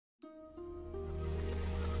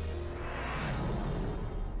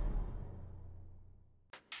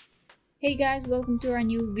Hey guys, welcome to our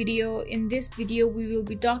new video. In this video, we will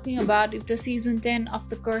be talking about if the season 10 of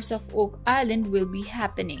The Curse of Oak Island will be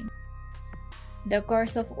happening. The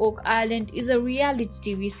Curse of Oak Island is a reality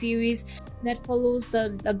TV series that follows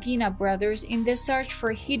the Lagina brothers in their search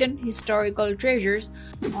for hidden historical treasures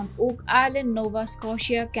on Oak Island, Nova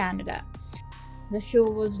Scotia, Canada. The show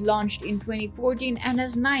was launched in 2014 and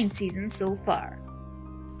has 9 seasons so far.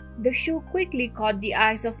 The show quickly caught the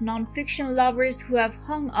eyes of non-fiction lovers who have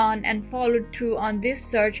hung on and followed through on this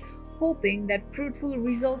search, hoping that fruitful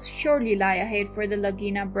results surely lie ahead for the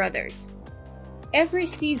Lagina brothers. Every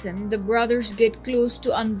season, the brothers get close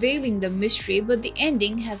to unveiling the mystery, but the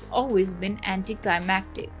ending has always been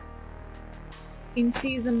anticlimactic. In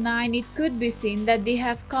Season 9, it could be seen that they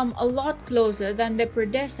have come a lot closer than their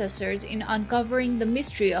predecessors in uncovering the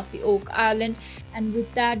mystery of the Oak Island, and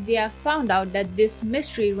with that they have found out that this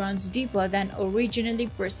mystery runs deeper than originally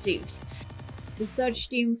perceived. The search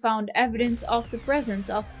team found evidence of the presence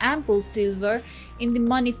of ample silver in the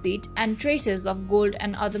money pit and traces of gold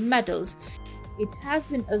and other metals. It has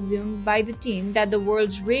been assumed by the team that the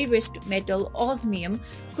world's rarest metal, osmium,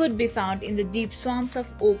 could be found in the deep swamps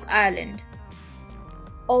of Oak Island.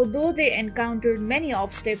 Although they encountered many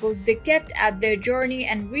obstacles, they kept at their journey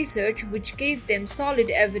and research, which gave them solid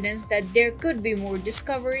evidence that there could be more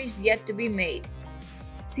discoveries yet to be made.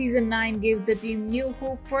 Season 9 gave the team new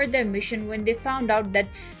hope for their mission when they found out that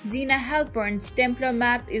Zena Halpern's Templar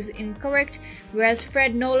map is incorrect, whereas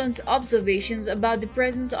Fred Nolan's observations about the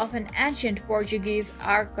presence of an ancient Portuguese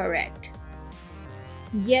are correct.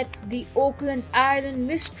 Yet, the Oakland Island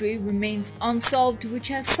mystery remains unsolved, which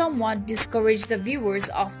has somewhat discouraged the viewers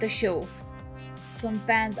of the show. Some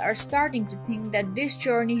fans are starting to think that this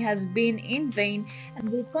journey has been in vain and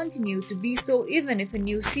will continue to be so even if a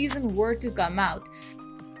new season were to come out.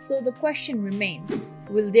 So the question remains,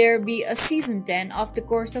 will there be a season 10 of The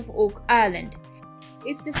Curse of Oak Island?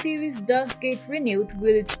 If the series does get renewed,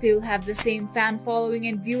 will it still have the same fan following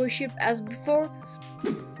and viewership as before?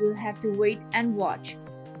 We'll have to wait and watch.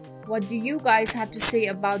 What do you guys have to say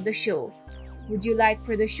about the show? Would you like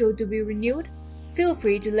for the show to be renewed? Feel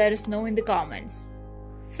free to let us know in the comments.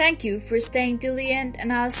 Thank you for staying till the end,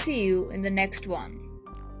 and I'll see you in the next one.